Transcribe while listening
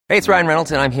Hey, it's Ryan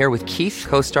Reynolds, and I'm here with Keith,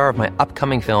 co-star of my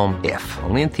upcoming film, If,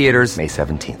 only in theaters May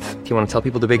 17th. Do you want to tell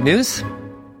people the big news?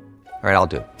 All right, I'll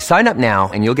do it. Sign up now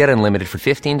and you'll get unlimited for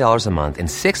 $15 a month and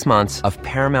 6 months of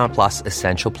Paramount Plus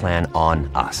Essential Plan on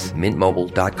us.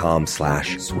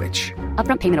 MintMobile.com/switch.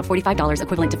 Upfront payment of $45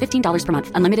 equivalent to $15 per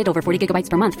month. Unlimited over 40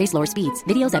 gigabytes per month. Face lower speeds.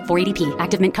 Videos at 480p.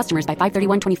 Active Mint customers by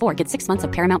 531.24 get 6 months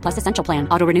of Paramount Plus Essential Plan.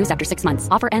 Auto renews after 6 months.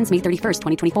 Offer ends May 31st,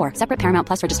 2024. Separate Paramount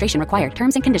Plus registration required.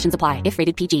 Terms and conditions apply if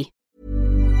rated PG.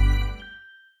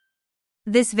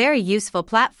 This very useful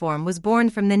platform was born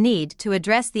from the need to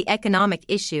address the economic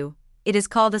issue. It is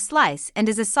called a slice and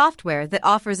is a software that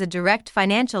offers a direct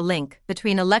financial link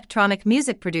between electronic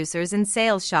music producers and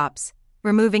sales shops,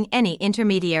 removing any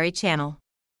intermediary channel.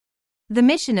 The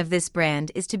mission of this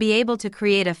brand is to be able to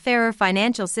create a fairer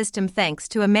financial system thanks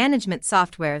to a management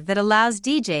software that allows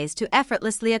DJs to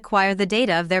effortlessly acquire the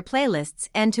data of their playlists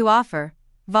and to offer,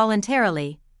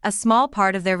 voluntarily, a small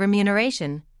part of their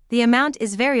remuneration. The amount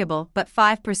is variable, but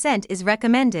 5% is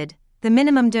recommended. The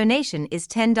minimum donation is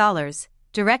 $10,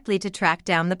 directly to track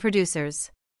down the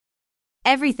producers.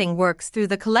 Everything works through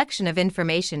the collection of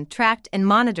information tracked and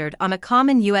monitored on a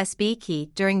common USB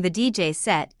key during the DJ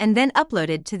set and then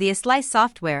uploaded to the Slice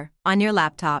software on your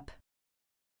laptop.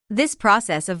 This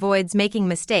process avoids making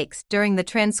mistakes during the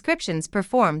transcriptions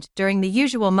performed during the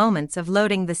usual moments of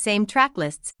loading the same track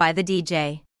lists by the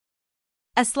DJ.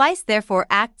 A Slice therefore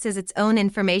acts as its own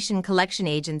information collection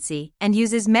agency and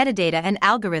uses metadata and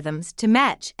algorithms to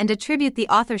match and attribute the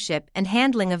authorship and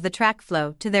handling of the track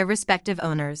flow to their respective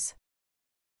owners.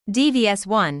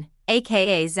 DVS1,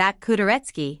 aka Zach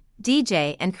Kuderetsky,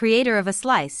 DJ and creator of A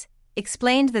Slice,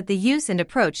 explained that the use and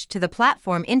approach to the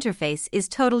platform interface is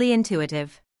totally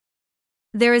intuitive.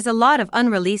 There is a lot of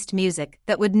unreleased music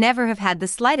that would never have had the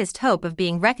slightest hope of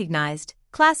being recognized,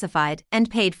 classified,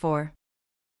 and paid for.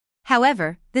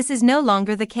 However, this is no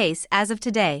longer the case as of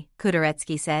today,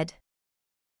 Kuderetsky said.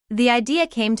 The idea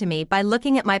came to me by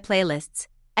looking at my playlists.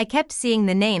 I kept seeing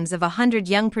the names of 100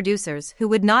 young producers who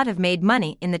would not have made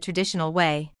money in the traditional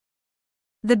way.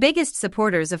 The biggest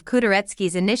supporters of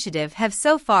Kuderetsky's initiative have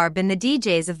so far been the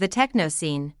DJs of the techno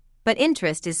scene, but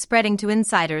interest is spreading to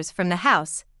insiders from the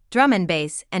house, drum and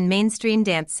bass, and mainstream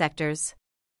dance sectors.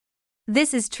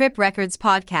 This is Trip Records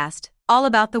Podcast, all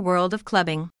about the world of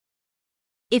clubbing.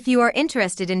 If you are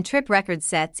interested in Trip Records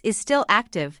sets is still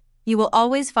active, you will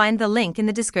always find the link in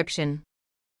the description.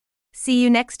 See you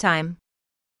next time.